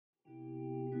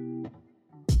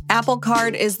Apple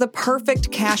Card is the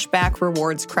perfect cashback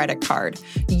rewards credit card.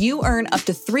 You earn up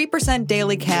to 3%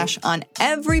 daily cash on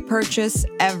every purchase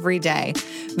every day.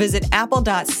 Visit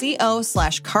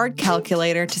apple.co/card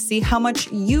calculator to see how much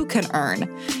you can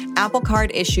earn. Apple Card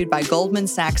issued by Goldman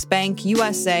Sachs Bank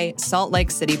USA, Salt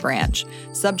Lake City branch.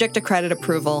 Subject to credit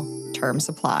approval. Terms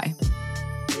apply.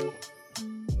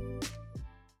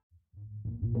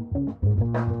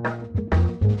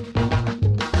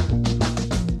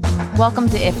 Welcome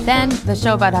to If Then, the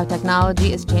show about how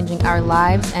technology is changing our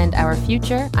lives and our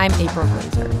future. I'm April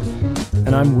Glaser.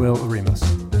 And I'm Will Arimas.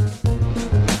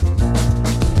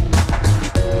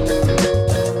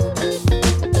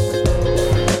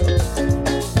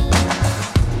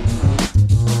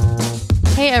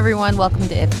 Hey everyone, welcome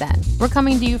to If Then. We're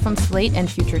coming to you from Slate and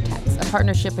Future Tense, a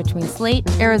partnership between Slate,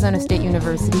 Arizona State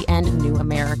University, and New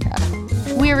America.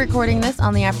 We are recording this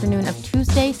on the afternoon of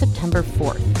Tuesday, September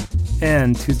 4th.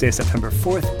 And Tuesday, September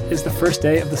 4th, is the first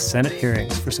day of the Senate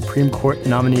hearings for Supreme Court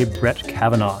nominee Brett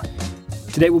Kavanaugh.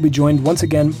 Today we'll be joined once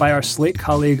again by our Slate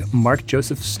colleague Mark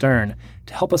Joseph Stern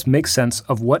to help us make sense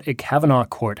of what a Kavanaugh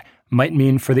court might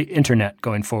mean for the internet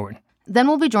going forward. Then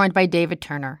we'll be joined by David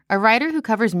Turner, a writer who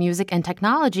covers music and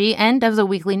technology and does a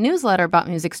weekly newsletter about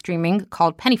music streaming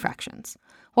called Penny Fractions.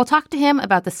 We'll talk to him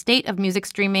about the state of music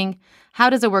streaming, how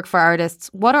does it work for artists,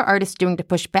 what are artists doing to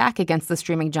push back against the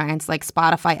streaming giants like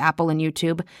Spotify, Apple, and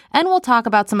YouTube, and we'll talk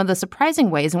about some of the surprising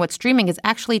ways in which streaming is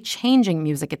actually changing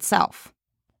music itself.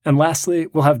 And lastly,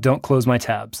 we'll have Don't Close My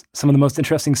Tabs, some of the most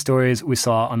interesting stories we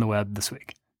saw on the web this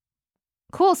week.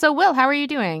 Cool. So, Will, how are you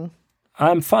doing?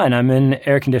 I'm fine. I'm in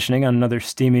air conditioning on another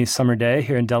steamy summer day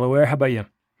here in Delaware. How about you?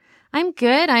 I'm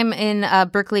good. I'm in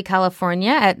Berkeley,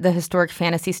 California at the Historic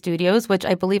Fantasy Studios, which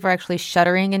I believe are actually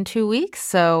shuttering in 2 weeks.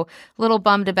 So a little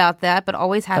bummed about that, but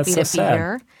always happy to be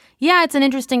here. Yeah, it's an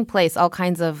interesting place. All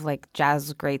kinds of like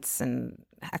jazz greats and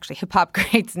actually hip-hop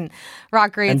greats and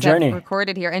rock greats have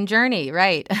recorded here. And Journey,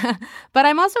 right. But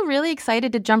I'm also really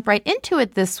excited to jump right into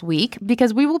it this week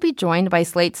because we will be joined by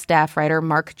Slate staff writer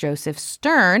Mark Joseph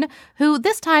Stern, who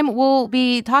this time will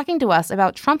be talking to us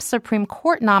about Trump's Supreme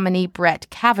Court nominee Brett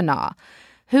Kavanaugh,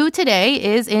 who today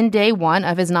is in day one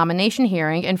of his nomination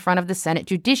hearing in front of the Senate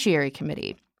Judiciary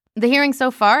Committee. The hearing so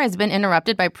far has been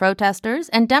interrupted by protesters,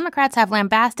 and Democrats have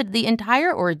lambasted the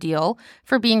entire ordeal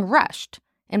for being rushed,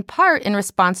 in part in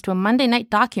response to a Monday night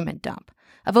document dump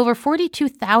of over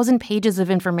 42,000 pages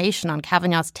of information on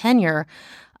Kavanaugh's tenure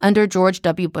under George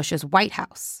W. Bush's White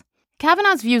House.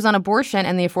 Kavanaugh's views on abortion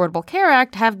and the Affordable Care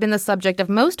Act have been the subject of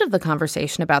most of the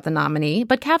conversation about the nominee,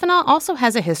 but Kavanaugh also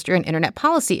has a history in internet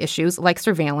policy issues like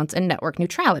surveillance and network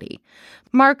neutrality.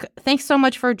 Mark, thanks so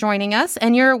much for joining us,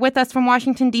 and you're with us from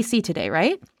Washington, D.C. today,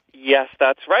 right? Yes,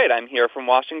 that's right. I'm here from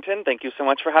Washington. Thank you so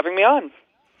much for having me on.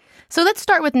 So let's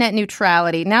start with net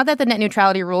neutrality. Now that the net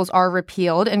neutrality rules are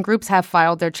repealed and groups have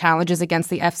filed their challenges against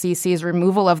the FCC's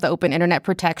removal of the open internet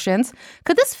protections,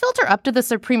 could this filter up to the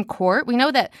Supreme Court? We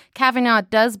know that Kavanaugh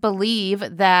does believe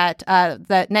that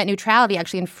that net neutrality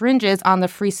actually infringes on the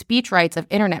free speech rights of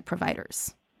internet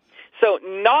providers. So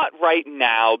not right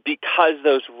now because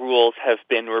those rules have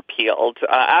been repealed.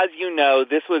 As you know,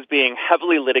 this was being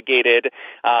heavily litigated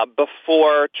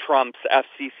before Trump's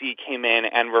FCC came in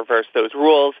and reversed those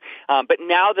rules. But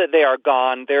now that they are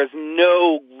gone, there's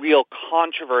no real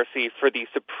controversy for the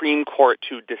Supreme Court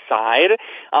to decide.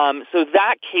 So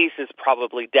that case is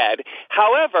probably dead.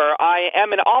 However, I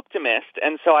am an optimist,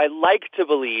 and so I like to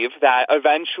believe that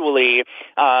eventually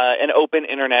an open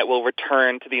internet will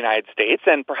return to the United States,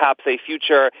 and perhaps a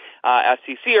future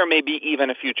FCC or maybe even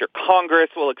a future Congress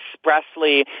will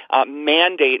expressly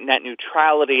mandate net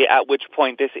neutrality, at which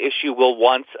point this issue will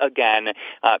once again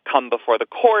come before the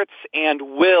courts and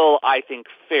will, I think,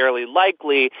 fairly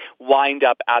likely wind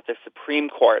up at the Supreme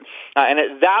Court. And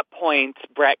at that point,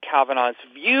 Brett Kavanaugh's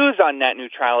views on net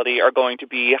neutrality are going to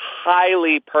be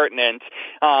highly pertinent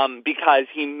because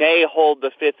he may hold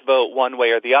the fifth vote one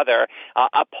way or the other,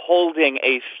 upholding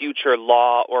a future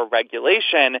law or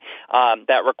regulation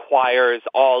that requires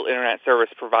all internet service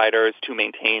providers to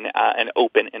maintain an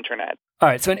open internet. All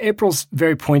right, so in April's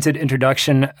very pointed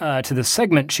introduction to this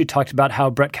segment, she talked about how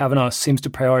Brett Kavanaugh seems to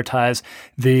prioritize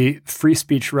the free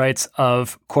speech rights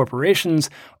of corporations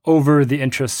over the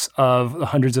interests of the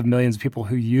hundreds of millions of people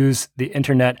who use the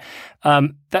internet.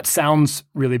 That sounds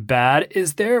really bad.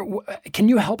 Can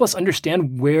you help us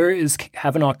understand where is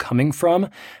Kavanaugh coming from?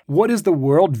 What is the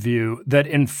worldview that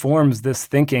informs this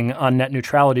thinking on net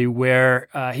neutrality, where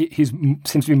he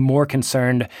seems to be more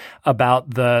concerned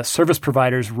about the service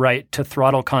provider's right to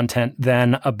throttle content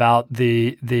than about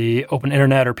the open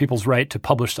internet or people's right to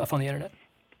publish stuff on the internet?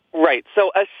 Right.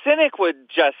 So a cynic would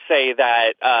just say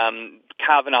that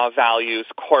Kavanaugh values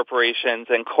corporations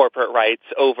and corporate rights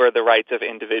over the rights of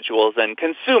individuals and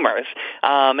consumers.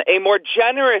 A more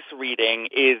generous reading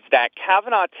is that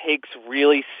Kavanaugh takes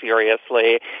really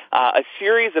seriously a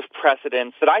series of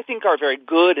precedents that I think are very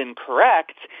good and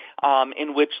correct,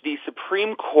 in which the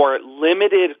Supreme Court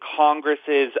limited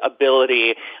Congress's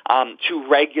ability to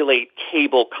regulate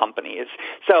cable companies.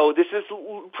 So this is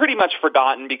pretty much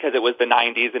forgotten because it was the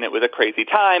 90s and it was a crazy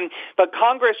time, but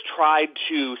Congress tried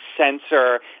to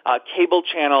censor cable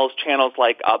channels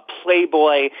like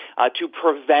Playboy, to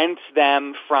prevent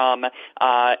them from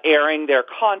airing their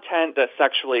content, the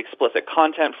sexually explicit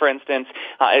content, for instance,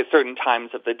 at certain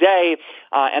times of the day.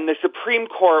 And the Supreme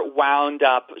Court wound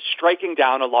up striking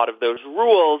down a lot of those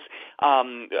rules,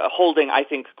 holding, I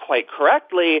think, quite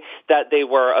correctly that they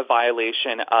were a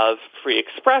violation of free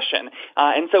expression.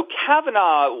 And so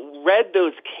Kavanaugh read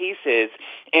those cases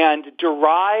and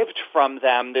derived from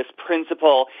them this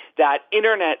principle that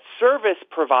Internet service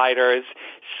providers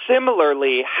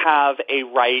similarly have a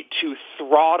right to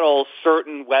throttle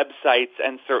certain websites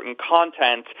and certain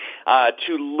content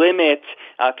to limit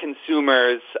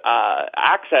consumers'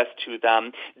 access to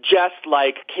them, just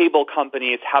like cable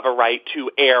companies have a right to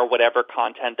air whatever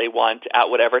content they want at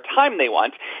whatever time they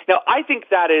want. Now, I think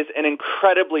that is an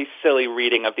incredibly silly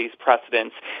reading of these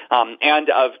precedents and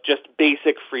of just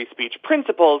basic free speech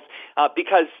principles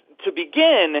because to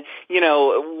begin,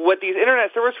 what these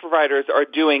Internet service providers are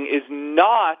doing is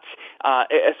not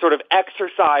a sort of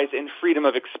exercise in freedom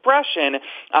of expression.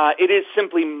 It is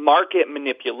simply market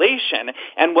manipulation.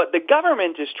 And what the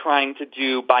government is trying to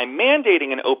do by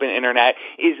mandating an open Internet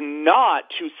is not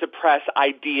to suppress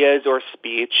ideas or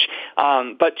speech,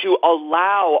 but to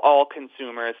allow all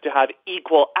consumers to have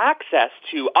equal access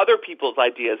to other people's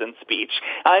ideas and speech.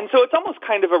 And so it's almost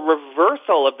kind of a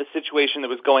reversal of the situation that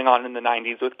was going on in the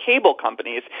 90s with cable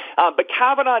companies. But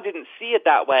Kavanaugh didn't see it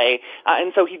that way,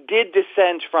 and so he did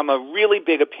dissent from a really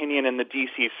big opinion in the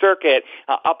D.C. Circuit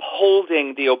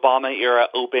upholding the Obama-era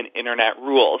open Internet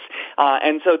rules.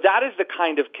 And so that is the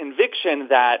kind of conviction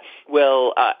that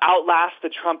will outlast the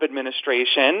Trump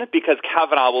administration because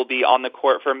Kavanaugh will be on the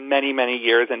court for many, many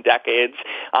years and decades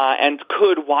and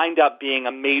could wind up being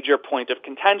a major point of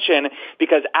contention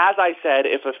because, as I said,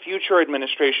 if a future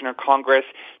administration or Congress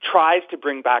tries to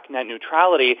bring back net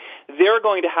neutrality, they're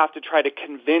going to have to try to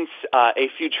convince a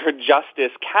future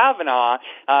Justice Kavanaugh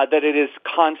that it is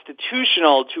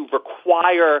constitutional to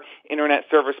require Internet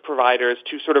service providers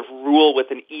to sort of rule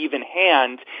with an even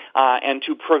hand and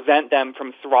to prevent them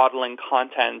from throttling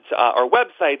content or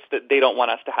websites that they don't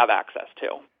want us to have access to.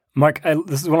 Mark,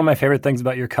 this is one of my favorite things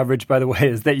about your coverage, by the way,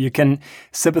 is that you can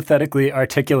sympathetically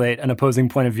articulate an opposing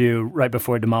point of view right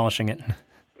before demolishing it.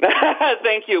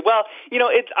 Thank you. Well,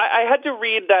 I had to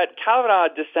read that Kavanaugh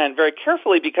dissent very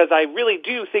carefully because I really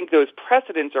do think those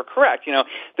precedents are correct.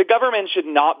 The government should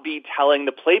not be telling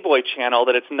the Playboy channel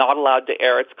that it's not allowed to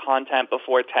air its content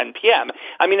before 10 p.m.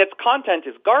 I mean, its content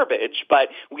is garbage, but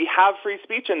we have free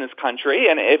speech in this country,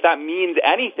 and if that means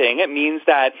anything, it means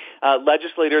that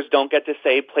legislators don't get to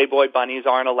say Playboy bunnies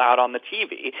aren't allowed on the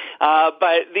TV.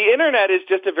 But the Internet is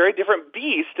just a very different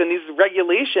beast, and these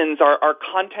regulations are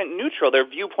content neutral. They're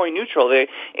viewpoint neutral. They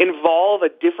involve a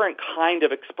different kind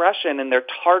of expression, and they're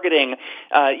targeting,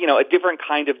 a different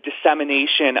kind of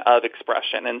dissemination of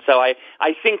expression. And so I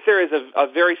think there is a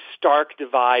very stark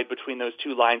divide between those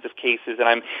two lines of cases, and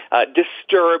I'm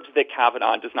disturbed that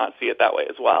Kavanaugh does not see it that way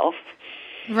as well.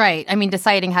 Right. I mean,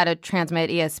 deciding how to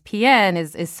transmit ESPN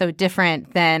is so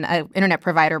different than an internet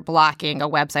provider blocking a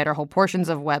website or whole portions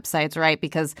of websites, right?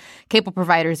 Because cable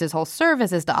providers' whole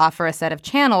service is to offer a set of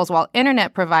channels, while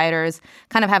internet providers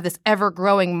kind of have this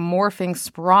ever-growing, morphing,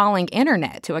 sprawling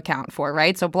internet to account for,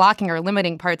 right? So blocking or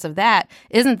limiting parts of that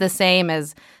isn't the same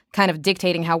as kind of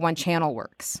dictating how one channel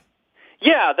works.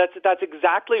 Yeah, that's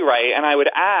exactly right. And I would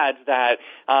add that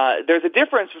there's a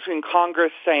difference between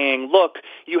Congress saying, look,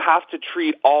 you have to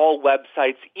treat all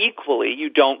websites equally.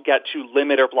 You don't get to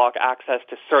limit or block access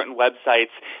to certain websites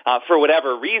for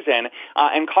whatever reason,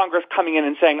 and Congress coming in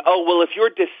and saying, oh, well, if you're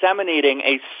disseminating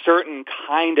a certain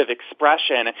kind of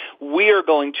expression, we are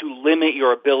going to limit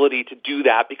your ability to do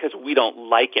that because we don't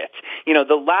like it.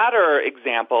 The latter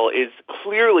example is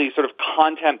clearly sort of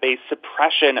content-based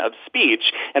suppression of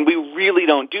speech, and we really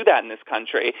don't do that in this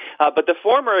country. But the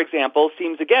former example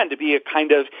seems, again, to be a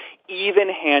kind of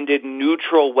even-handed,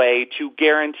 neutral way to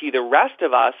guarantee the rest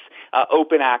of us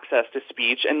open access to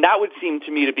speech. And that would seem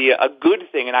to me to be a good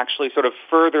thing and actually sort of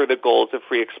further the goals of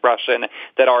free expression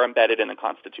that are embedded in the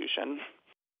Constitution.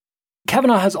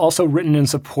 Kavanaugh has also written in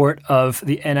support of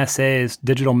the NSA's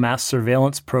digital mass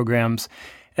surveillance programs.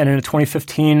 And in a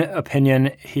 2015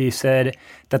 opinion, he said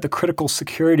that the critical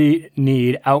security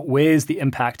need outweighs the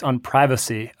impact on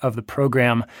privacy of the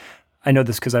program. I know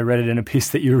this because I read it in a piece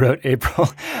that you wrote, April.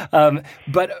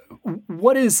 But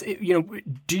what is,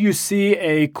 do you see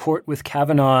a court with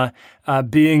Kavanaugh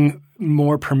being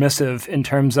more permissive in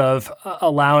terms of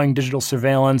allowing digital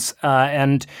surveillance?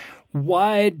 And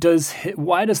why does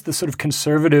the sort of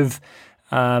conservative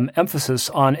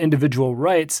emphasis on individual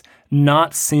rights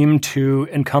not seem to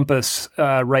encompass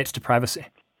rights to privacy?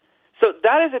 So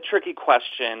that is a tricky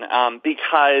question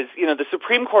because, the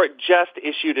Supreme Court just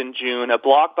issued in June a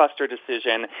blockbuster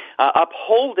decision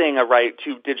upholding a right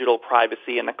to digital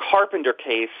privacy in the Carpenter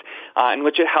case in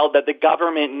which it held that the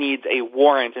government needs a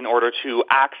warrant in order to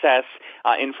access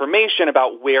information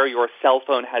about where your cell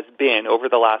phone has been over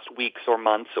the last weeks or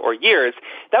months or years.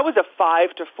 That was a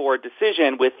 5-4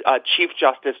 decision with Chief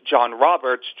Justice John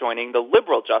Roberts joining the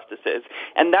liberal justices.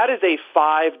 And that is a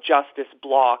 5-justice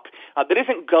block that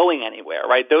isn't going anywhere,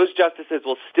 right? Those justices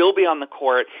will still be on the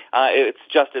court. It's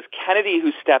Justice Kennedy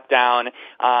who stepped down,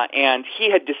 and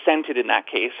he had dissented in that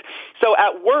case. So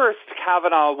at worst,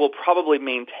 Kavanaugh will probably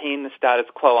maintain the status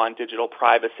quo on digital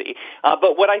privacy.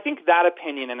 But what I think that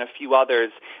opinion and a few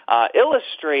others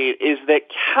illustrate is that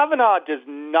Kavanaugh does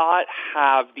not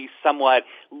have the somewhat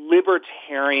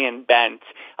libertarian bent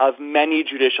of many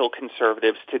judicial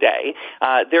conservatives today.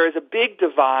 There is a big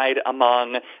divide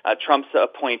among Trump's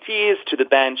appointees to the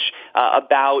bench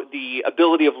about the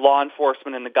ability of law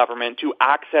enforcement and the government to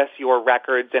access your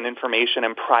records and information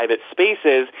in private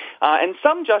spaces. And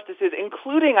some justices,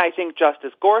 including, I think,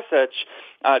 Justice Gorsuch,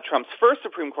 Trump's first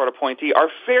Supreme Court appointee, are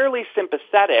fairly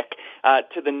sympathetic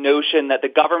to the notion that the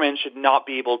government should not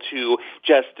be able to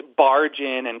just barge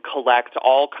in and collect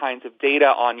all kinds of data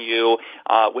on you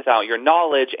without your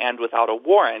knowledge and without a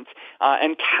warrant.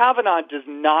 And Kavanaugh does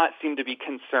not seem to be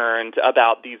concerned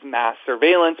about these mass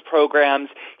surveillance programs.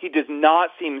 He does not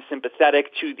seem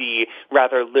sympathetic to the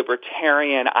rather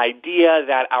libertarian idea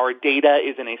that our data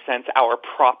is, in a sense, our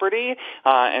property,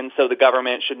 and so the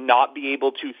government should not be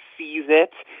able to seize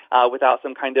it without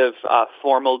some kind of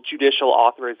formal judicial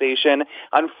authorization.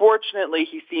 Unfortunately,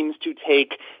 he seems to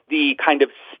take the kind of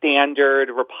standard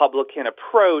Republican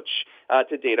approach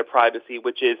to data privacy,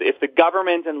 which is if the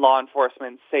government and law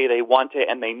enforcement say they want it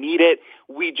and they need it,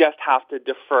 we just have to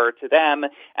defer to them,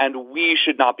 and we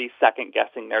should not be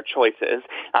second-guessing their choices.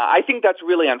 I think that's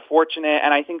really unfortunate,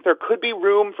 and I think there could be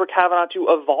room for Kavanaugh to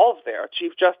evolve there.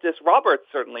 Chief Justice Roberts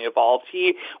certainly evolved.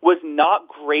 He was not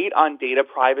great on data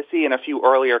privacy in a few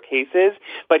earlier cases,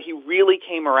 but he really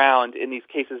came around in these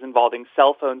cases involving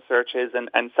cell phone searches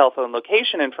and cell phone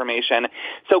location information.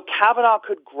 So Kavanaugh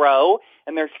could grow,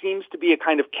 and there seems to be a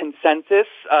kind of consensus,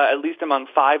 at least among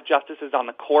 5 justices on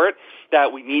the court,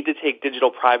 that we need to take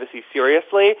digital privacy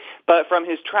seriously. But from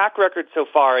his track record so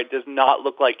far, it does not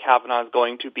look like Kavanaugh is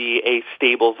going to be a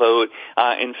stable vote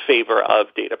in favor of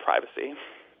data privacy.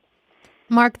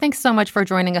 Mark, thanks so much for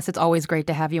joining us. It's always great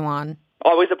to have you on.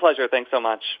 Always a pleasure. Thanks so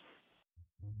much.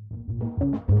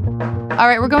 All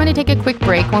right, we're going to take a quick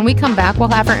break. When we come back, we'll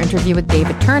have our interview with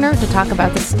David Turner to talk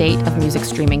about the state of music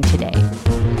streaming today.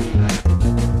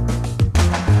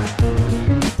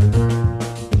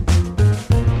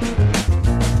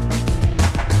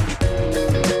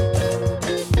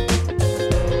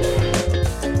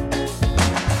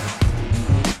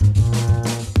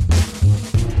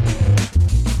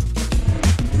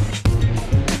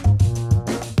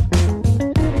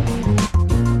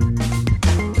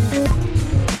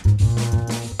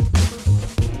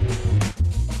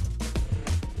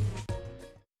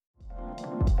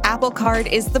 Apple Card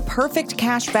is the perfect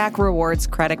cashback rewards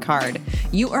credit card.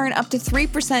 You earn up to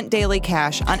 3% daily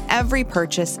cash on every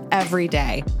purchase every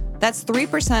day. That's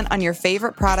 3% on your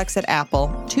favorite products at Apple,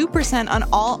 2% on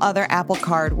all other Apple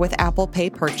Card with Apple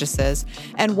Pay purchases,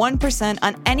 and 1%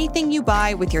 on anything you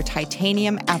buy with your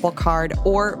titanium Apple Card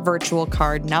or virtual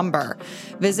card number.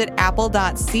 Visit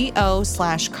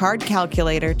apple.co/card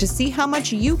calculator to see how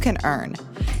much you can earn.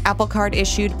 Apple Card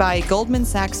issued by Goldman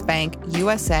Sachs Bank,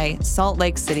 USA, Salt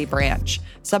Lake City branch.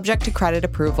 Subject to credit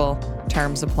approval.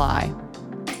 Terms apply.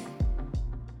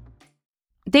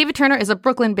 David Turner is a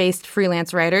Brooklyn-based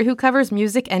freelance writer who covers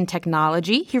music and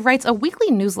technology. He writes a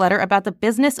weekly newsletter about the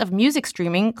business of music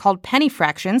streaming called Penny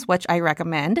Fractions, which I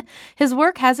recommend. His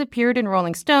work has appeared in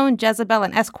Rolling Stone, Jezebel,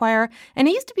 and Esquire, and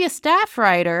he used to be a staff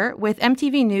writer with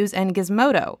MTV News and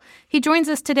Gizmodo. He joins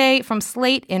us today from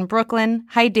Slate in Brooklyn.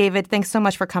 Hi, David. Thanks so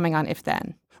much for coming on If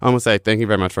Then. I want to say thank you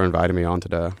very much for inviting me on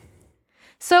today.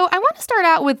 So I want to start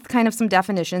out with kind of some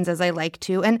definitions, as I like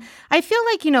to. And I feel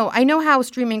like, I know how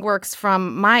streaming works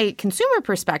from my consumer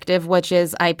perspective, which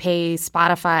is I pay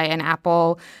Spotify and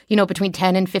Apple, between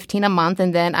 $10 and $15 a month,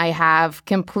 and then I have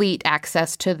complete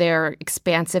access to their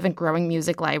expansive and growing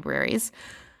music libraries.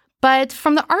 But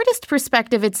from the artist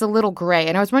perspective, it's a little gray.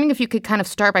 And I was wondering if you could kind of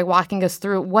start by walking us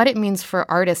through what it means for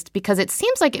artists, because it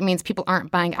seems like it means people aren't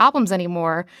buying albums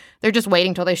anymore. They're just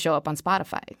waiting till they show up on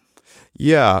Spotify.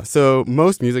 Yeah, so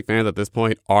most music fans at this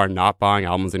point are not buying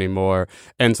albums anymore.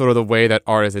 And sort of the way that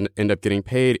artists end up getting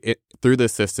paid through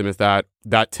this system is that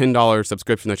 $10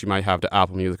 subscription that you might have to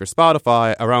Apple Music or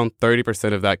Spotify, around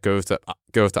 30% of that goes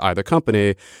to either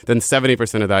company. Then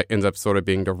 70% of that ends up sort of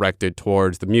being directed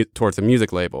towards the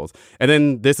music labels. And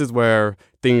then this is where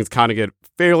things kind of get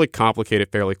fairly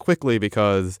complicated fairly quickly,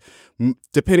 because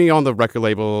depending on the record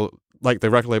label, like the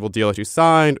record label deal that you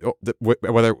signed,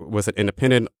 whether it was an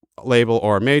independent label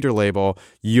or a major label,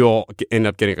 you'll end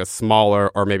up getting a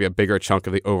smaller or maybe a bigger chunk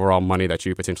of the overall money that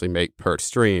you potentially make per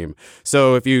stream.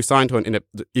 So if you sign to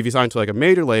like a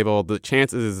major label, the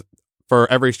chances for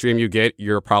every stream you get,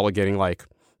 you're probably getting like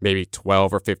maybe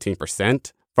 12 or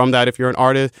 15% from that if you're an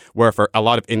artist, where for a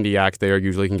lot of indie acts, they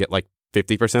usually can get like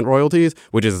 50% royalties,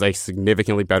 which is a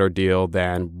significantly better deal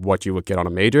than what you would get on a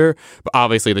major. But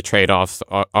obviously the trade-offs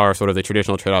are sort of the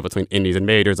traditional trade-off between indies and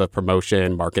majors of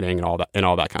promotion, marketing, and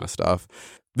all that kind of stuff.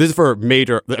 This is for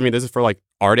this is for like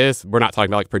artists. We're not talking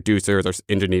about like producers or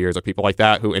engineers or people like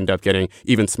that who end up getting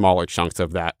even smaller chunks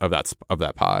of that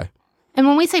pie. And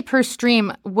when we say per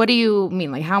stream, what do you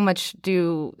mean? Like how much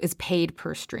is paid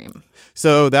per stream?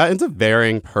 So that ends up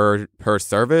varying per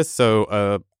service.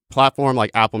 So platform like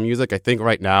Apple Music, I think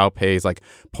right now pays like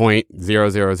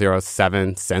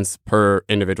 0.0007 cents per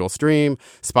individual stream.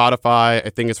 Spotify, I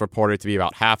think it's reported to be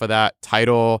about half of that.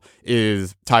 Tidal,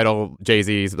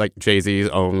 Jay-Z's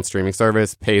own streaming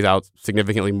service, pays out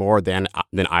significantly more than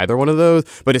either one of those,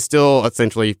 but it's still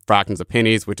essentially fractions of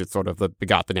pennies, which is sort of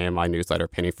got the name of my newsletter,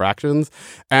 Penny Fractions.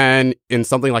 And in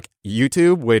something like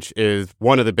YouTube, which is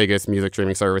one of the biggest music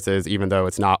streaming services, even though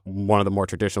it's not one of the more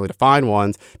traditionally defined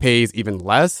ones, pays even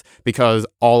less, because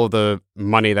all of the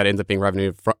money that ends up being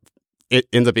generated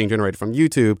from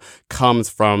YouTube comes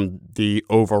from the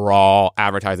overall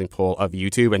advertising pool of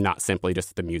YouTube and not simply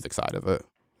just the music side of it.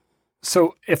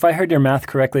 So if I heard your math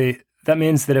correctly, that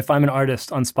means that if I'm an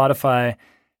artist on Spotify,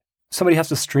 somebody has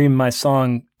to stream my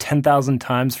song 10,000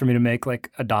 times for me to make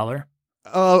like $1?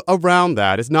 Around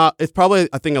that. It's probably,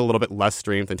 I think, a little bit less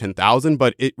streams than 10,000,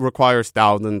 but it requires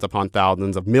thousands upon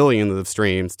thousands of millions of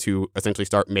streams to essentially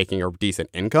start making a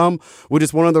decent income, which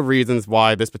is one of the reasons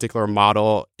why this particular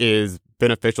model is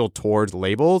beneficial towards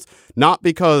labels, not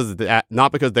because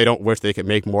they don't wish they could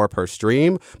make more per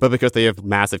stream, but because they have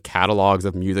massive catalogs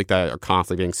of music that are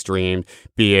constantly being streamed,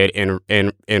 be it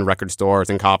in record stores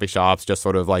and coffee shops, just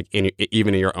sort of like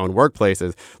even in your own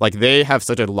workplaces. Like they have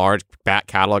such a large back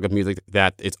catalog of music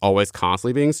that it's always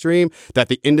constantly being streamed, that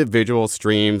the individual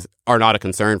streams are not a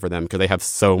concern for them because they have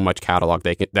so much catalog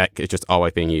that it's just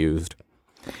always being used.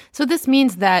 So this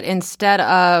means that instead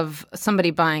of somebody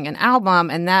buying an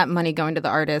album and that money going to the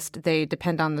artist, they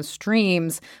depend on the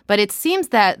streams. But it seems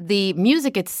that the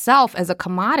music itself as a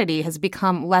commodity has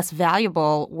become less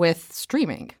valuable with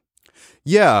streaming.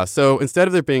 Yeah, so instead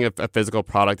of there being a physical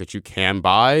product that you can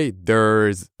buy,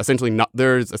 there's essentially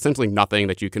nothing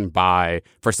that you can buy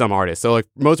for some artists. So like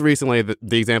most recently,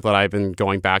 the example that I've been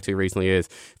going back to recently is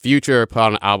Future put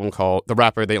on an album called, the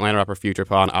Atlanta rapper Future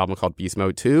put on an album called Beast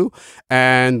Mode 2,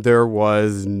 and there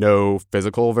was no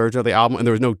physical version of the album, and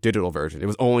there was no digital version. It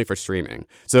was only for streaming.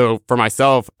 So for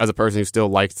myself, as a person who still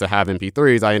likes to have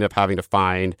MP3s, I end up having to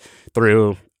find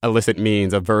through illicit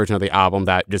means a version of the album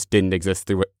that just didn't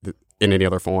exist in any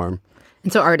other form.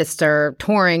 And so artists are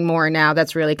touring more now.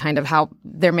 That's really kind of how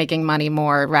they're making money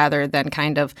more, rather than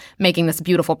kind of making this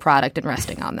beautiful product and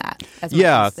resting on that as much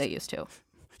as they used to.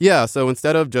 Yeah, so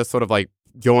instead of just sort of like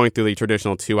going through the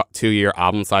traditional two-year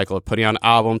album cycle of putting out an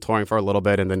album, touring for a little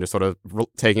bit, and then just sort of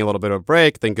taking a little bit of a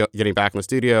break, then getting back in the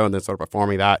studio, and then sort of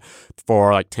performing that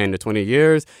for like 10 to 20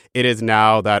 years, it is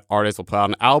now that artists will put out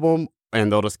an album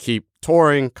and they'll just keep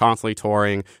constantly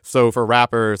touring. So for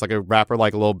rappers, like a rapper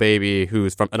like Lil Baby,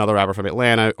 who's from another rapper from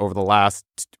Atlanta, over the last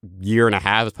year and a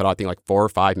half has put out, I think, like 4 or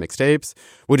 5 mixtapes,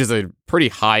 which is a pretty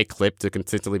high clip to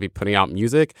consistently be putting out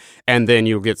music. And then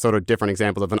you'll get sort of different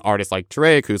examples of an artist like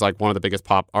Drake, who's like one of the biggest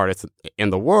pop artists in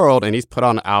the world, and he's put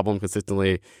on an album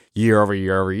consistently year over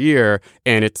year over year.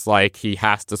 And it's like he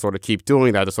has to sort of keep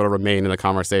doing that to sort of remain in the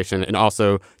conversation, and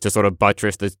also to sort of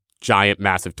buttress this giant,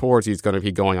 massive tours he's going to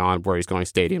be going on, where he's going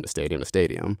stadium to stadium to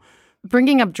stadium.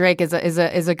 bringing up Drake is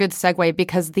a good segue,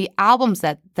 because the albums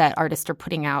that artists are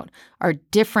putting out are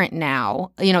different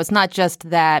now. You know, it's not just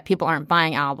that people aren't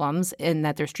buying albums and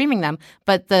that they're streaming them,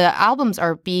 but the albums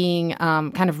are being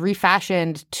kind of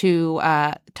refashioned to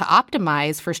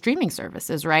optimize for streaming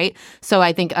services, right? So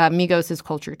I think Migos'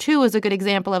 Culture 2 is a good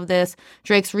example of this.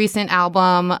 Drake's recent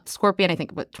album, Scorpion, I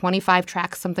think, 25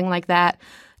 tracks, something like that.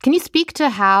 Can you speak to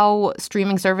how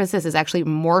streaming services is actually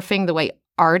morphing the way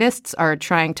artists are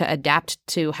trying to adapt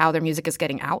to how their music is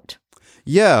getting out?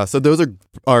 Yeah, so those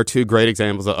are two great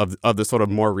examples of the sort of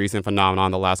more recent phenomenon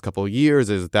in the last couple of years,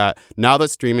 is that now that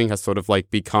streaming has sort of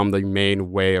like become the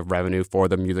main way of revenue for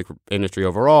the music industry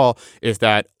overall, is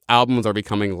that albums are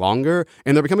becoming longer,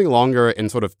 and they're becoming longer in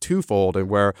sort of twofold, and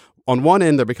where on one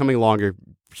end they're becoming longer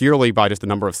purely by just the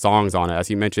number of songs on it. As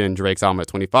you mentioned, Drake's album had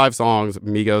 25 songs.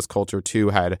 Migos' Culture 2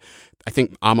 had, I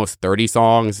think, almost 30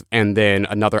 songs. And then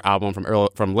another album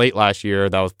from late last year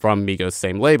that was from Migos'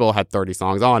 same label had 30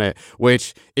 songs on it,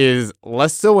 which is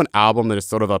less so an album than it's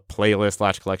sort of a playlist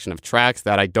 / collection of tracks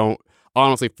that I don't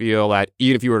honestly feel that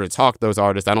even if you were to talk to those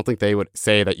artists, I don't think they would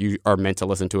say that you are meant to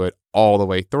listen to it all the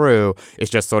way through. It's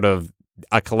just sort of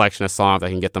a collection of songs that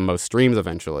can get the most streams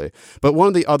eventually. But one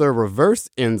of the other reverse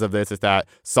ends of this is that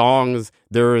songs,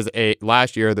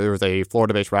 last year there was a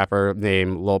Florida-based rapper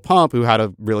named Lil Pump who had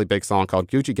a really big song called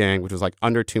Gucci Gang, which was like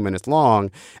under 2 minutes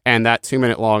long, and that 2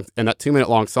 minute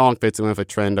long song fits in with a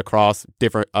trend across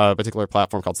different particular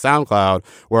platform called SoundCloud,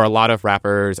 where a lot of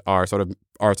rappers are sort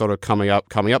of coming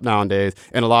up nowadays,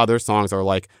 and a lot of their songs are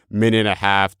like minute and a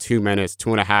half, 2 minutes,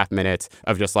 2.5 minutes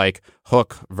of just like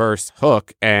hook, verse,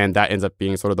 hook, and that ends up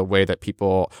being sort of the way that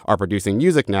people are producing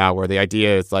music now, where the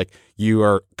idea is like you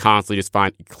are constantly just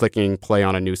clicking play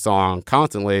on a new song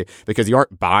constantly because you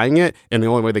aren't buying it, and the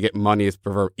only way to get money is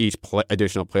for each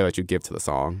additional play that you give to the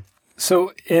song.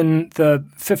 So in the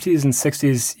 50s and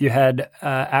 60s, you had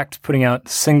acts putting out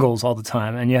singles all the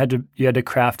time, and you had to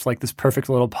craft like this perfect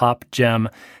little pop gem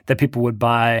that people would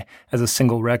buy as a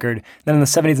single record. Then in the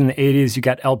 70s and the 80s, you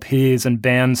got LPs and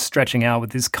bands stretching out with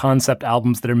these concept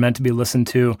albums that are meant to be listened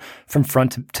to from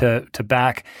front to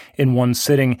back in one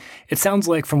sitting. It sounds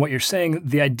like from what you're saying,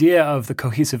 the idea of the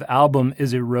cohesive album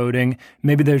is eroding.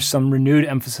 Maybe there's some renewed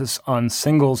emphasis on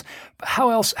singles. How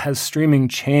else has streaming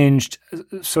changed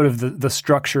sort of the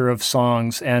structure of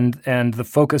songs and the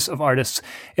focus of artists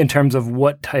in terms of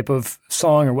what type of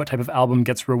song or what type of album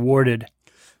gets rewarded?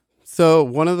 So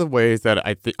one of the ways that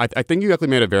I think you actually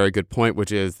made a very good point,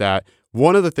 which is that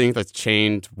one of the things that's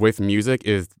changed with music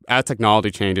is as technology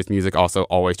changes, music also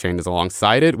always changes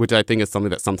alongside it, which I think is something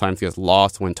that sometimes gets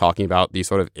lost when talking about the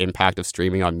sort of impact of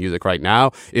streaming on music right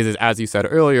now, is as you said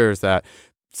earlier, is that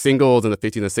singles in the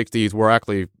 50s and 60s were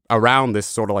actually around this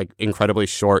sort of like incredibly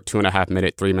short 2.5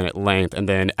 minute, 3 minute length. And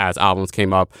then as albums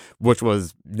came up, which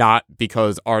was not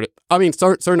because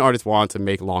certain artists wanted to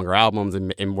make longer albums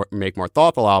and make more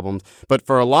thoughtful albums. But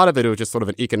for a lot of it, it was just sort of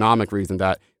an economic reason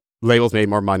that labels made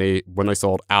more money when they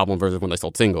sold album versus when they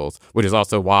sold singles, which is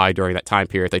also why during that time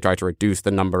period, they tried to reduce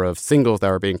the number of singles that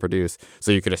were being produced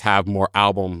so you could just have more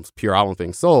albums, pure albums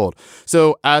being sold.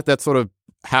 So as that sort of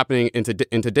happening in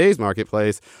today's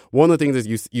marketplace, one of the things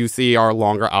is you see our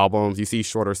longer albums, you see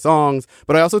shorter songs,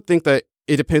 but I also think that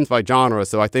it depends by genre.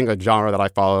 So I think a genre that I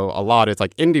follow a lot is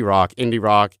like indie rock. Indie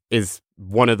rock is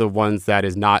one of the ones that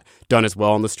is not done as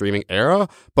well in the streaming era,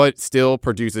 but still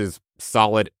produces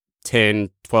solid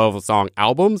 10, 12 song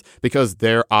albums because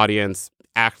their audience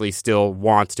actually still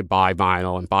wants to buy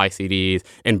vinyl and buy CDs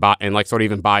and like sort of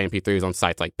even buy MP3s on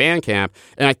sites like Bandcamp.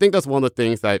 And I think that's one of the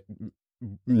things that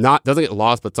doesn't get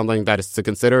lost, but something that is to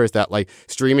consider is that like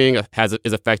streaming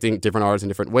is affecting different artists in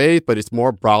different ways, but it's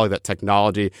more broadly that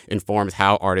technology informs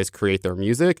how artists create their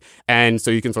music. And so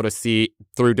you can sort of see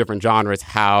through different genres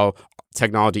how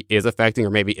technology is affecting or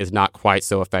maybe is not quite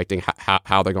so affecting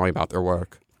how they're going about their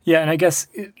work. Yeah, and I guess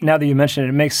now that you mention it,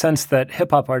 it makes sense that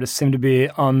hip-hop artists seem to be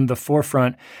on the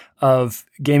forefront of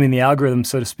gaming the algorithm,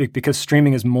 so to speak, because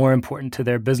streaming is more important to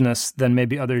their business than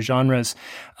maybe other genres.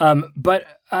 But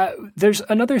there's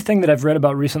another thing that I've read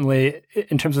about recently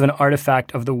in terms of an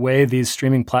artifact of the way these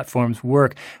streaming platforms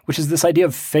work, which is this idea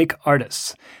of fake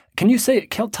artists. Can you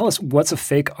tell us what's a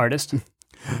fake artist?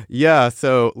 Yeah,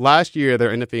 so last year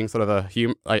there ended up being sort of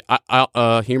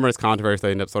a humorous controversy that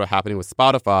ended up sort of happening with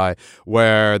Spotify,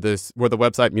 where the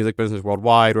website Music Business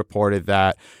Worldwide reported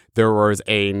that there was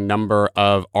a number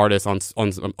of artists on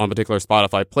particular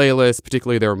Spotify playlists,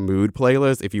 particularly their mood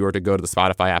playlists. If you were to go to the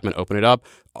Spotify app and open it up,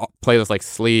 playlists like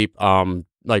Sleep,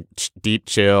 like Deep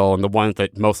Chill, and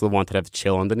most of the ones that have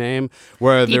chill in the name.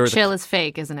 Deep Chill is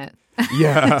fake, isn't it?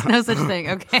 Yeah. There's no such thing.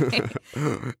 Okay.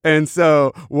 And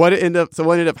so what ended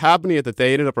up happening is that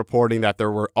they ended up reporting that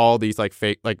there were all these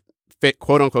fake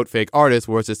quote unquote fake artists,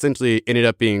 which essentially ended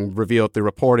up being revealed through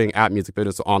reporting at Music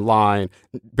Business Online,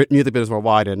 Music Business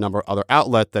Worldwide, and a number of other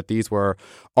outlets, that these were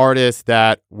artists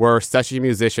that were session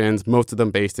musicians, most of them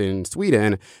based in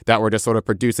Sweden, that were just sort of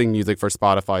producing music for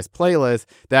Spotify's playlist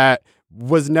that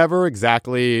was never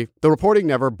exactly, the reporting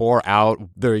never bore out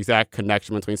the exact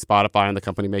connection between Spotify and the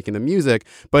company making the music,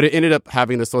 but it ended up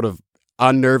having this sort of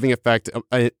unnerving effect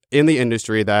in the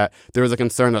industry, that there was a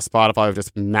concern that Spotify was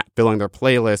just filling their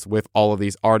playlist with all of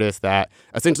these artists that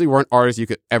essentially weren't artists you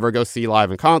could ever go see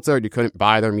live in concert. You couldn't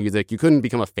buy their music. You couldn't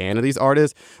become a fan of these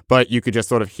artists, but you could just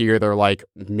sort of hear their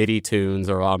MIDI tunes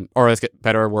or a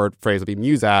better word phrase would be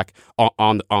Muzak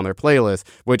on their playlist,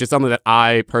 which is something that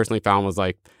I personally found was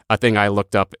a thing I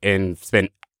looked up and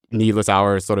spent needless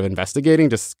hours sort of investigating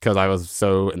just because I was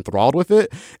so enthralled with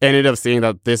it, and ended up seeing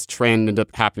that this trend ended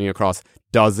up happening across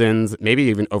dozens, maybe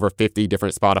even over 50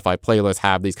 different Spotify playlists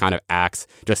have these kind of acts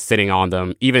just sitting on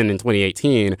them, even in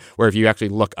 2018, where if you actually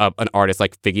look up an artist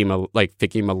like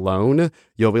Figgy Malone,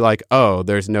 you'll be like, oh,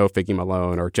 there's no Figgy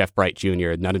Malone or Jeff Bright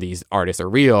Jr. None of these artists are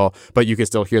real, but you can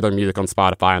still hear their music on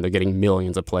Spotify and they're getting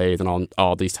millions of plays and on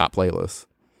all these top playlists.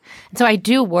 So I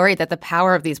do worry that the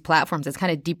power of these platforms is kind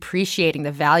of depreciating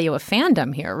the value of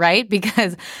fandom here, right?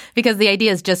 Because the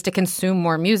idea is just to consume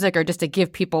more music or just to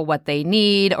give people what they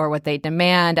need or what they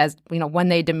demand, as when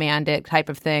they demand it, type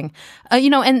of thing.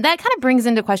 And that kind of brings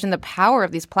into question the power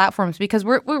of these platforms, because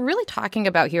we're really talking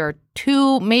about here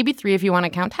 2, maybe 3 if you want to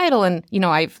count Tidal, and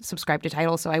I've subscribed to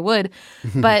Tidal, so I would,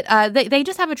 but they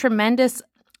just have a tremendous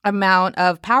amount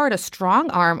of power to strong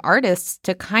arm artists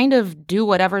to kind of do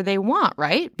whatever they want,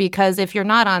 right? Because if you're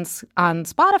not on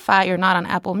Spotify, you're not on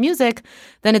Apple Music,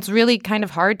 then it's really kind of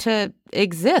hard to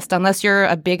exist unless you're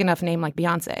a big enough name like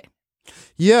Beyonce.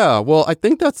 Yeah, well, I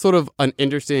think that's sort of an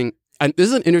interesting, and this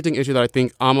is an interesting issue that I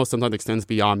think almost sometimes extends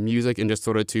beyond music and just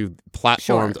sort of to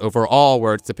platforms overall,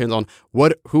 where it depends on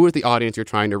who is the audience you're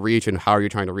trying to reach and how are you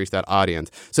trying to reach that audience.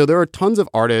 So there are tons of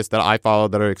artists that I follow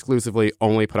that are exclusively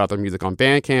only put out their music on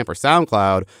Bandcamp or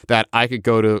SoundCloud that I could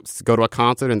go to a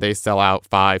concert and they sell out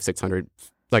 500-600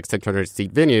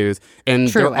 seat venues, and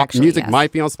their music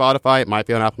might be on Spotify, it might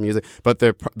be on Apple Music, but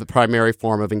the primary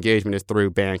form of engagement is through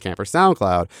Bandcamp or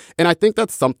SoundCloud. And I think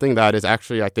that's something that is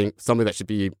actually, something that should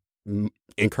be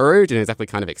encouraged and is actually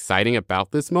kind of exciting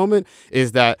about this moment,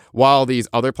 is that while these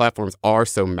other platforms are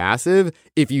so massive,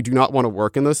 if you do not want to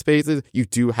work in those spaces, you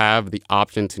do have the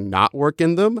option to not work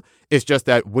in them. It's just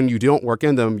that when you don't work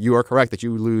in them, you are correct that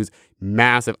you lose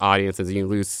massive audiences and you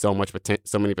lose so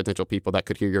many potential people that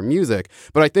could hear your music.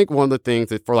 But I think one of the things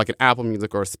that for an Apple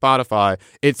Music or a Spotify,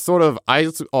 it's sort of, I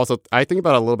think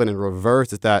about it a little bit in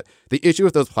reverse, is that the issue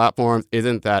with those platforms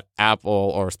isn't that Apple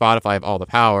or Spotify have all the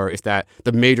power, it's that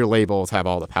the major labels have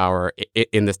all the power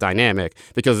in this dynamic,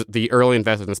 because the early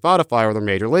investors in Spotify are the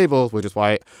major labels, which is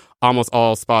why almost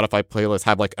all Spotify playlists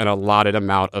have an allotted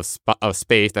amount of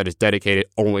space that is dedicated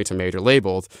only to major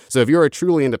labels. So if you're a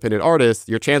truly independent artist,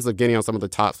 your chances of getting on some of the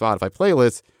top Spotify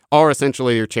playlists are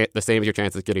essentially the same as your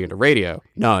chances of getting into radio.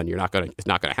 None. It's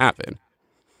not going to happen.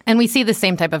 And we see the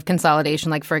same type of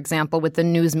consolidation, for example, with the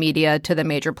news media to the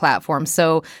major platforms.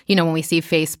 So, when we see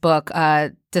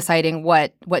Facebook deciding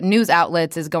what news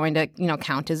outlets is going to,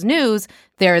 count as news,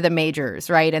 they're the majors,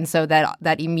 right? And so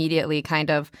that immediately kind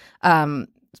of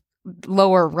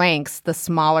lower ranks the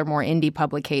smaller, more indie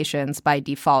publications by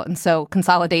default. And so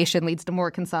consolidation leads to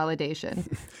more consolidation.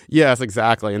 Yes,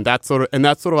 exactly. And that's sort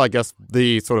of, I guess,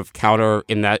 the sort of counter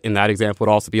in that example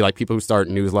would also be people who start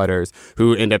newsletters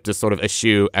who end up just sort of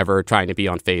eschew ever trying to be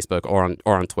on Facebook or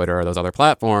on Twitter or those other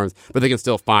platforms, but they can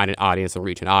still find an audience and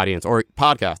reach an audience, or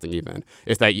podcasting even.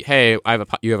 It's that, hey,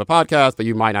 you have a podcast, but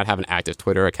you might not have an active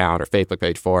Twitter account or Facebook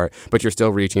page for it, but you're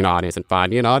still reaching an audience and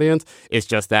finding an audience. It's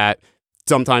just that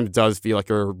sometimes it does feel like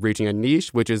you're reaching a niche,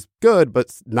 which is good,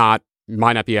 but might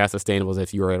not be as sustainable as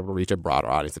if you were able to reach a broader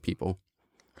audience of people.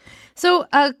 So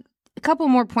a couple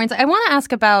more points. I want to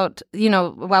ask about,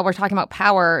 while we're talking about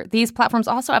power, these platforms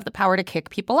also have the power to kick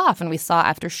people off. And we saw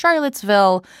after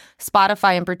Charlottesville,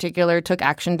 Spotify in particular took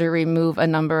action to remove a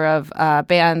number of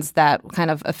bands that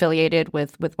kind of affiliated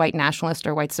with white nationalist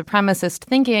or white supremacist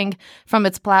thinking from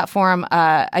its platform.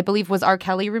 I believe, was R.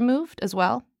 Kelly removed as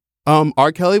well?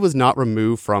 R. Kelly was not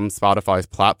removed from Spotify's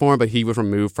platform, but he was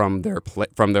removed from their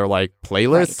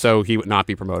playlist, right. So he would not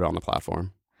be promoted on the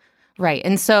platform. Right,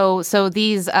 and so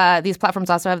these platforms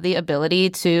also have the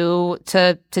ability to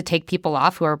take people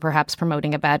off who are perhaps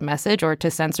promoting a bad message or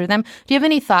to censor them. Do you have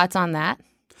any thoughts on that?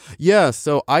 Yeah,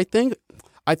 so I think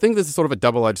I think this is sort of a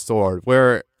double-edged sword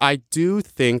where I do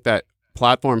think that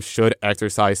platforms should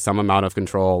exercise some amount of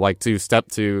control, like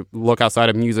to look outside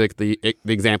of music. The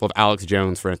example of Alex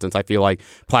Jones, for instance, I feel like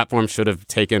platforms should have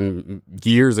taken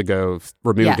years ago,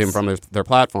 removed him from their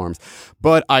platforms.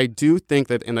 But I do think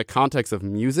that in the context of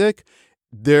music,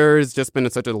 there's just been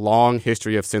such a long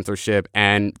history of censorship,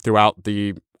 and throughout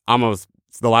the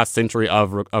last century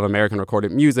of American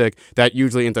recorded music, that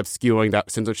usually ends up skewing that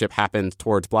censorship happens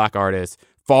towards Black artists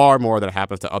far more than it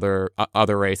happens to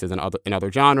other races and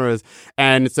other genres.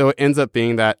 And so it ends up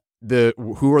being that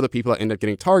who are the people that end up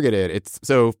getting targeted?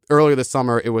 So earlier this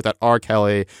summer, it was that R.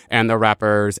 Kelly and the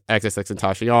rappers XXX and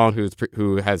Tasha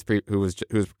who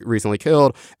was recently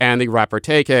killed, and the rapper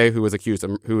Tay-K, who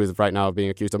is right now being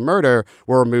accused of murder,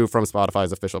 were removed from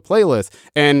Spotify's official playlist.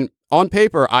 And on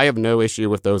paper, I have no issue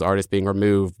with those artists being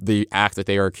removed. The acts that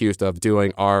they are accused of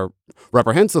doing are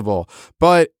reprehensible,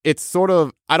 but it's sort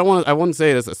of, I wouldn't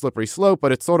say it as a slippery slope,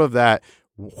 but it's sort of that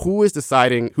who's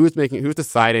deciding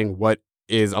what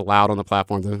is allowed on the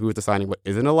platforms and who's deciding what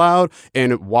isn't allowed,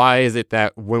 and why is it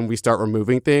that when we start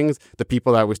removing things, the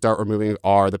people that we start removing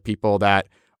are the people that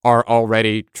are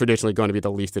already traditionally going to be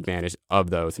the least advantaged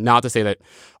of those. Not to say that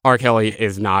R. Kelly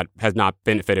has not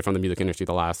benefited from the music industry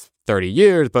the last 30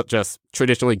 years, but just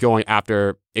traditionally going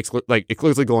after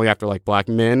exclusively going after like Black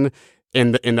men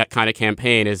in that kind of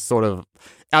campaign is sort of,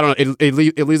 I don't know,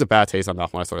 it leaves a bad taste in my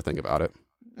mouth when I sort of think about it.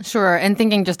 Sure. And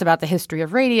thinking just about the history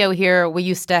of radio here, we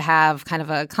used to have kind of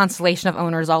a constellation of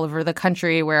owners all over the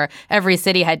country where every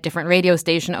city had different radio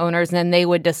station owners, and then they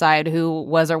would decide who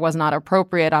was or was not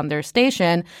appropriate on their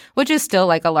station, which is still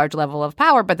like a large level of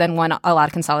power. But then when a lot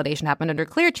of consolidation happened under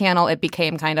Clear Channel, it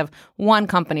became kind of one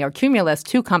company, or Cumulus,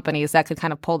 two companies that could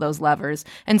kind of pull those levers.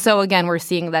 And so, again, we're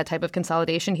seeing that type of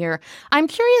consolidation here. I'm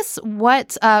curious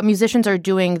what musicians are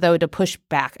doing, though, to push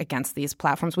back against these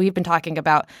platforms. We've been talking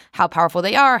about how powerful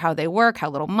they are, how they work, how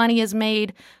little money is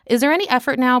made. Is there any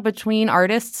effort now between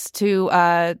artists to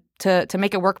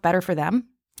make it work better for them?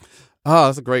 Oh,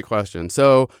 that's a great question.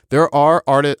 So there are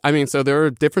artists. I mean, so there are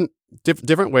different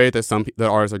ways that that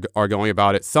artists are going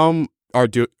about it. Some are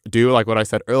do like what I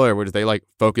said earlier, which is they like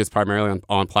focus primarily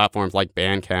on platforms like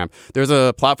Bandcamp. There's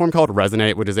a platform called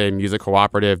Resonate, which is a music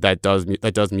cooperative that does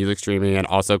music streaming and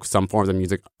also some forms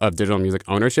of digital music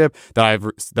ownership that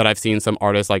I've seen some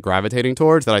artists like gravitating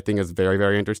towards, that I think is very,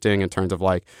 very interesting in terms of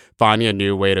like finding a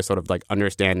new way to sort of like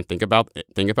understand and think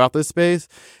about this space.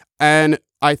 And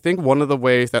I think one of the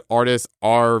ways that artists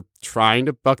are trying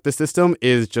to buck the system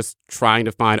is just trying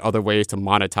to find other ways to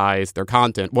monetize their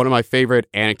content. One of my favorite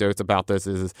anecdotes about this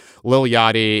is Lil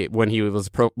Yachty, when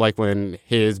when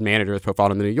his manager was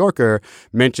profiled in The New Yorker,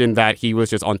 mentioned that he was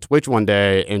just on Twitch one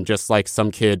day and just like some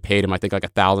kid paid him, I think like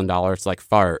 $1,000 to like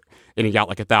fart. And he got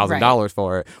like $1,000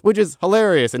 for it, which is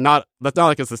hilarious, and that's not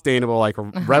like a sustainable like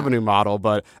revenue model.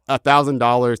 But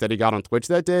 $1,000 that he got on Twitch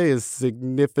that day is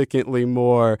significantly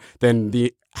more than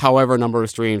the however number of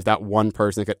streams that one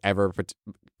person could ever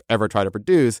try to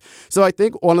produce. So I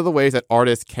think one of the ways that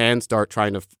artists can start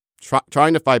trying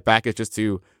to fight back is just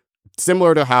to,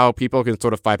 similar to how people can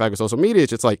sort of fight back with social media, it's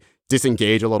just like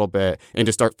disengage a little bit and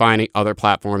just start finding other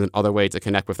platforms and other ways to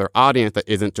connect with their audience that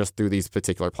isn't just through these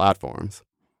particular platforms.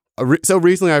 So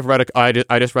recently,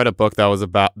 I just read a book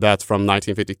that's from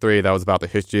 1953 that was about the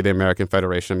history of the American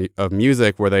Federation of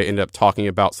Music, where they ended up talking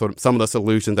about sort of some of the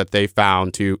solutions that they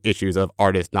found to issues of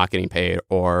artists not getting paid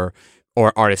or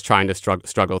artists trying to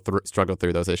struggle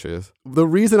through those issues. The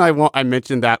reason I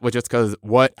mentioned that was just because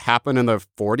what happened in the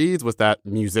 40s was that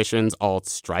musicians all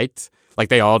striked. Like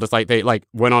they all just they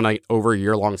went on an over a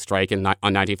year-long strike on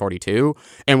 1942.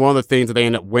 And one of the things that they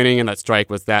ended up winning in that strike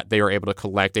was that they were able to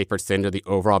collect a percent of the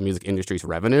overall music industry's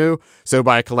revenue. So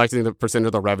by collecting the percent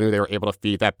of the revenue, they were able to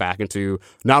feed that back into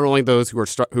not only those who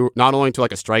not only to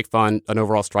like a strike fund, an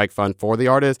overall strike fund for the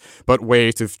artists, but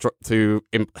ways to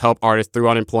help artists through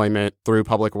unemployment, through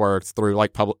public works, through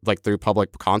through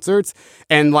public concerts.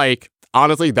 And like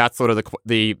honestly, that's sort of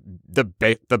the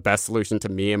best solution to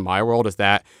me in my world, is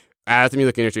that as the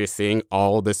music industry is seeing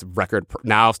all this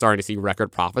now starting to see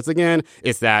record profits again,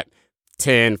 it's that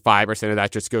 5% of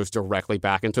that just goes directly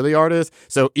back into the artist.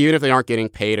 So even if they aren't getting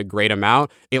paid a great amount,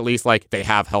 at least like they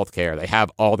have healthcare, they have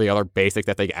all the other basics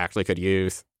that they actually could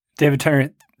use. David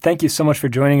Turner, thank you so much for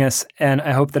joining us. And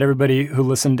I hope that everybody who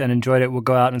listened and enjoyed it will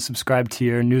go out and subscribe to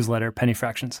your newsletter, Penny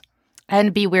Fractions.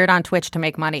 And be weird on Twitch to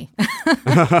make money.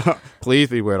 Please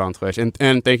be weird on Twitch. And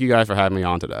thank you guys for having me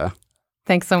on today.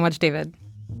 Thanks so much, David.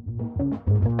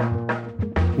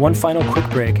 One final quick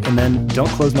break, and then don't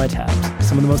close my tabs.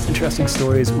 Some of the most interesting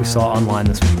stories we saw online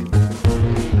this week.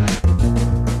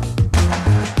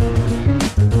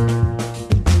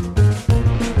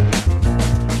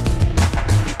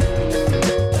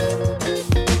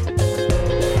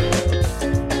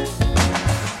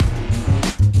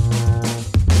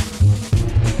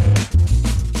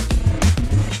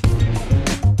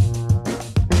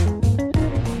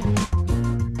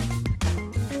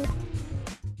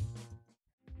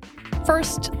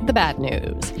 First, the bad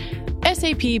news.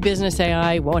 SAP Business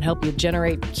AI won't help you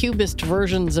generate cubist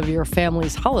versions of your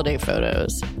family's holiday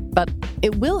photos, but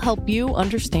it will help you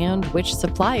understand which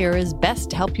supplier is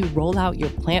best to help you roll out your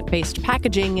plant-based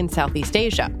packaging in Southeast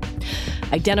Asia.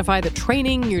 Identify the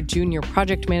training your junior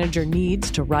project manager needs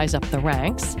to rise up the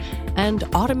ranks, and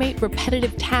automate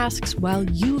repetitive tasks while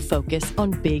you focus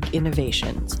on big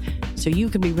innovations, so you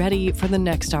can be ready for the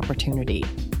next opportunity.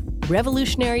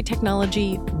 Revolutionary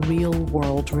technology,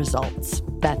 real-world results.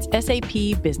 That's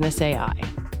SAP Business AI.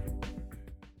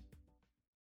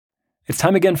 It's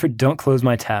time again for Don't Close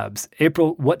My Tabs.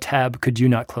 April, what tab could you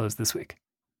not close this week?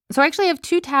 So I actually have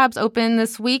 2 tabs open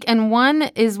this week, and one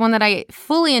is one that I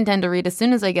fully intend to read as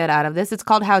soon as I get out of this. It's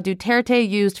called How Duterte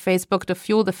Used Facebook to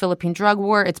Fuel the Philippine Drug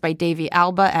War. It's by Davey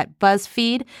Alba at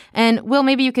BuzzFeed. And Will,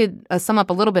 maybe you could sum up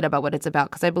a little bit about what it's about,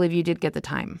 because I believe you did get the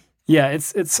time. Yeah,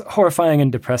 it's horrifying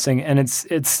and depressing, and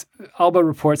it's Alba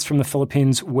reports from the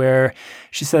Philippines where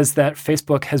she says that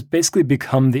Facebook has basically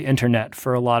become the internet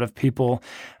for a lot of people.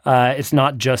 It's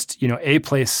not just a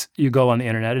place you go on the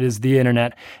internet; it is the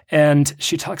internet. And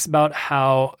she talks about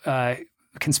how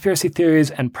conspiracy theories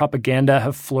and propaganda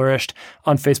have flourished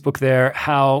on Facebook there,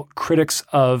 how critics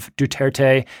of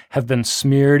Duterte have been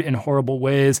smeared in horrible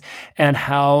ways, and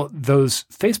how those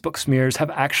Facebook smears have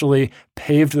actually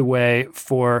paved the way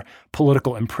for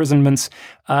political imprisonments.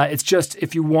 It's just,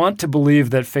 if you want to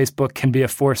believe that Facebook can be a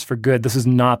force for good, this is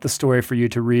not the story for you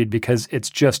to read, because it's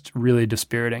just really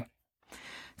dispiriting.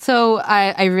 So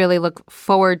I really look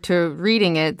forward to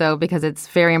reading it, though, because it's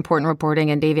very important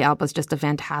reporting, and Davey Alba is just a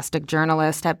fantastic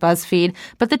journalist at BuzzFeed.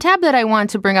 But the tab that I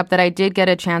want to bring up that I did get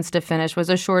a chance to finish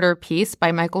was a shorter piece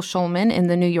by Michael Schulman in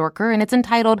The New Yorker, and it's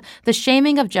entitled The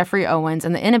Shaming of Jeffrey Owens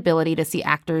and the Inability to See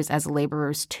Actors as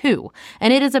Laborers Too.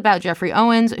 And it is about Jeffrey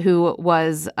Owens, who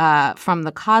was from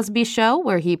The Cosby Show,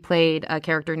 where he played a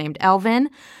character named Elvin.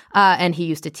 And he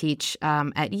used to teach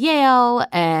at Yale,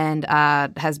 and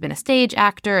has been a stage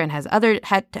actor and has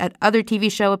had other TV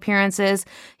show appearances.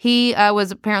 He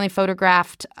was apparently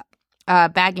photographed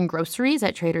bagging groceries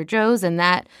at Trader Joe's, and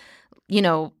that,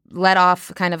 led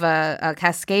off kind of a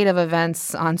cascade of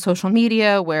events on social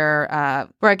media where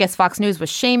I guess Fox News was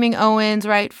shaming Owens,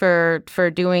 right,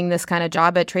 for doing this kind of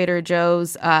job at Trader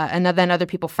Joe's, and then other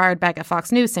people fired back at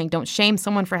Fox News saying, "Don't shame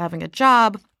someone for having a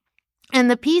job." And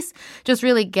the piece just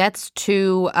really gets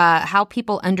to how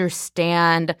people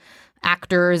understand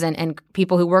actors and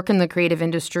people who work in the creative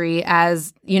industry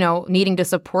as, needing to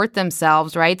support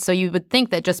themselves, right? So you would think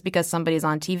that just because somebody's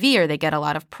on TV or they get a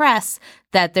lot of press,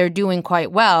 that they're doing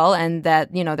quite well and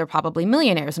that, they're probably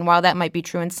millionaires. And while that might be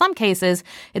true in some cases,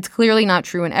 it's clearly not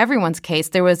true in everyone's case.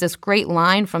 There was this great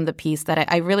line from the piece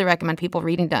that I really recommend people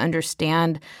reading to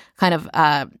understand kind of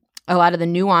a lot of the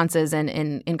nuances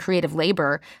in creative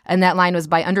labor. And that line was,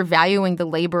 by undervaluing the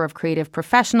labor of creative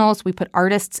professionals, we put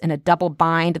artists in a double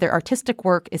bind. Their artistic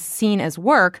work is seen as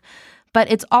work,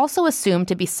 but it's also assumed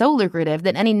to be so lucrative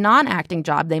that any non-acting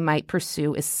job they might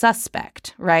pursue is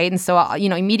suspect, right? And so,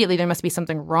 immediately there must be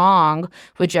something wrong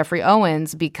with Jeffrey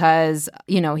Owens because,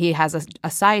 he has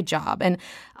a side job. And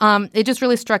it just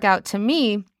really struck out to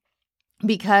me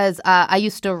because I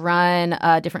used to run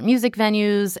different music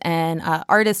venues and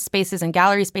artist spaces and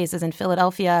gallery spaces in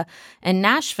Philadelphia and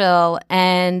Nashville.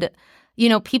 And,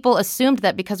 people assumed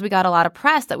that because we got a lot of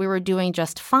press that we were doing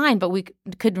just fine, but we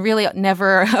could really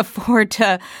never afford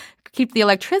to keep the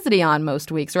electricity on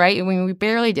most weeks, right? I mean, we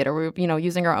barely did, or we were,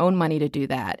 using our own money to do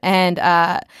that. And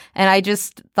I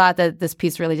just thought that this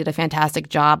piece really did a fantastic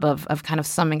job of kind of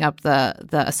summing up the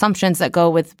assumptions that go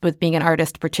with being an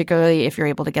artist, particularly if you're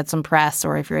able to get some press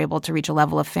or if you're able to reach a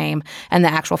level of fame, and the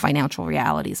actual financial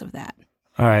realities of that.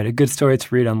 All right, a good story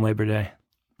to read on Labor Day.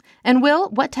 And Will,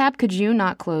 what tab could you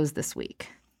not close this week?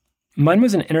 Mine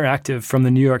was an interactive from the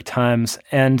New York Times,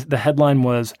 and the headline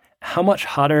was, "How much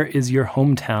hotter is your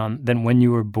hometown than when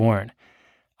you were born?"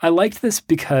 I liked this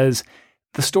because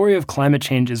the story of climate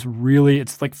change is really,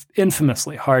 it's like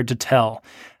infamously hard to tell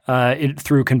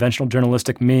through conventional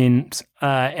journalistic means.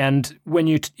 And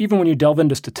even when you delve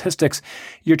into statistics,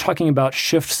 you're talking about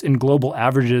shifts in global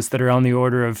averages that are on the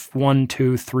order of 1,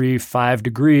 2, 3, 5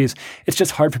 degrees. It's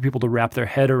just hard for people to wrap their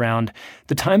head around.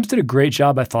 The Times did a great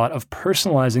job, I thought, of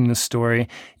personalizing this story.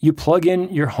 You plug in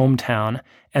your hometown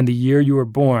and the year you were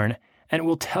born, and it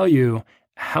will tell you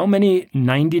how many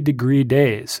 90-degree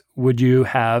days would you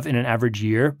have in an average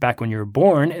year back when you were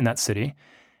born in that city,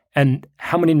 and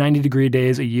how many 90-degree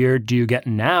days a year do you get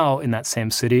now in that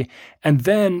same city, and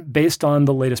then, based on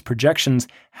the latest projections,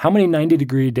 how many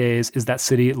 90-degree days is that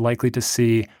city likely to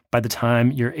see by the time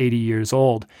you're 80 years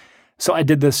old. So I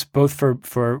did this both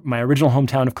for my original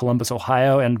hometown of Columbus,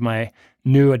 Ohio, and my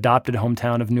new adopted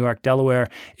hometown of Newark, Delaware.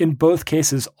 In both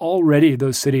cases, already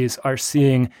those cities are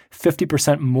seeing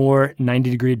 50% more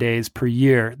 90-degree days per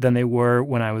year than they were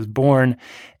when I was born.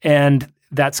 And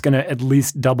that's going to at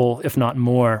least double, if not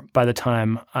more, by the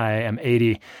time I am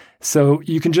 80. So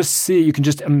you can just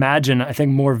imagine, I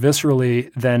think more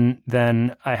viscerally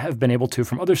than I have been able to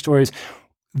from other stories,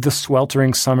 the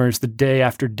sweltering summers, the day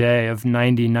after day of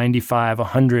 90, 95,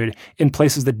 100 in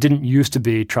places that didn't used to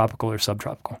be tropical or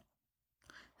subtropical.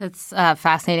 That's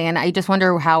fascinating. And I just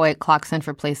wonder how it clocks in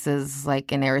for places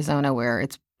like in Arizona where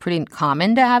it's pretty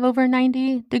common to have over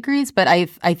 90 degrees. But I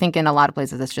think in a lot of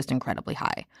places it's just incredibly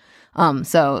high.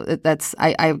 So that's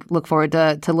I look forward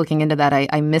to looking into that.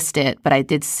 I missed it, but I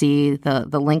did see the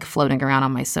link floating around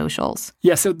on my socials.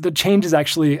 Yeah, so the change is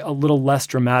actually a little less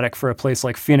dramatic for a place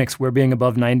like Phoenix, where being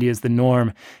above 90 is the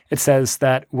norm. It says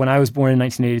that when I was born in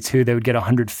 1982, they would get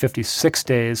 156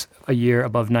 days a year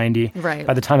above 90. Right.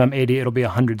 By the time I'm 80, it'll be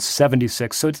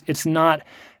 176. So it's not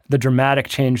the dramatic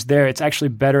change there. It's actually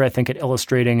better, I think, at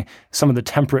illustrating some of the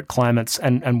temperate climates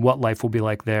and what life will be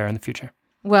like there in the future.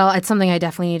 Well, it's something I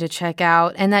definitely need to check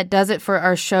out. And that does it for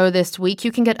our show this week.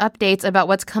 You can get updates about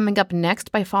what's coming up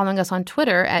next by following us on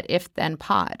Twitter at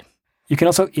IfThenPod. You can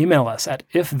also email us at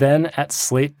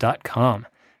ifthen@slate.com.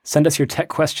 Send us your tech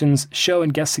questions, show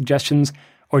and guest suggestions,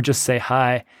 or just say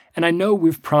hi. And I know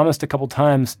we've promised a couple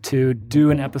times to do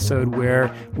an episode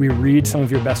where we read some of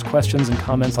your best questions and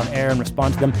comments on air and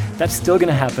respond to them. That's still going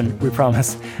to happen, we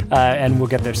promise, and we'll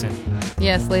get there soon.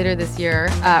 Yes, later this year,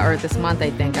 or this month,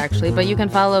 I think, actually. But you can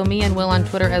follow me and Will on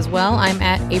Twitter as well. I'm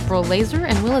at April Laser,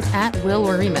 and Will is at Will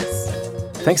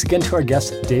Warimus. Thanks again to our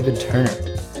guest, David Turner.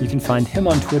 You can find him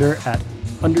on Twitter at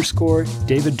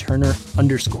 _David Turner_.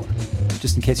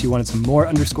 Just in case you wanted some more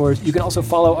underscores, you can also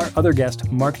follow our other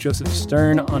guest, Mark Joseph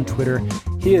Stern, on Twitter.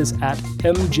 He is at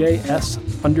MJS_DC.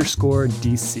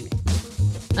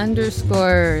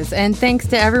 Underscores. And thanks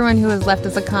to everyone who has left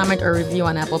us a comment or review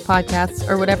on Apple Podcasts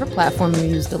or whatever platform you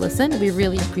use to listen. We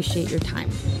really appreciate your time.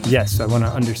 Yes, I want to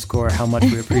underscore how much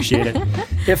we appreciate it.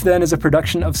 If Then is a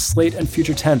production of Slate and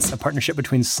Future Tense, a partnership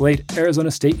between Slate,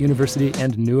 Arizona State University,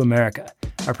 and New America.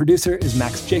 Our producer is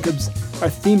Max Jacobs. Our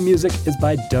theme music is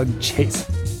by Doug Chase.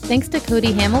 Thanks to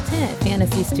Cody Hamilton at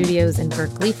Fantasy Studios in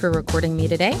Berkeley for recording me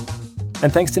today.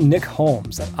 And thanks to Nick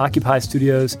Holmes at Occupy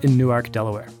Studios in Newark,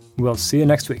 Delaware. We'll see you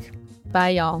next week. Bye,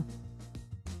 y'all.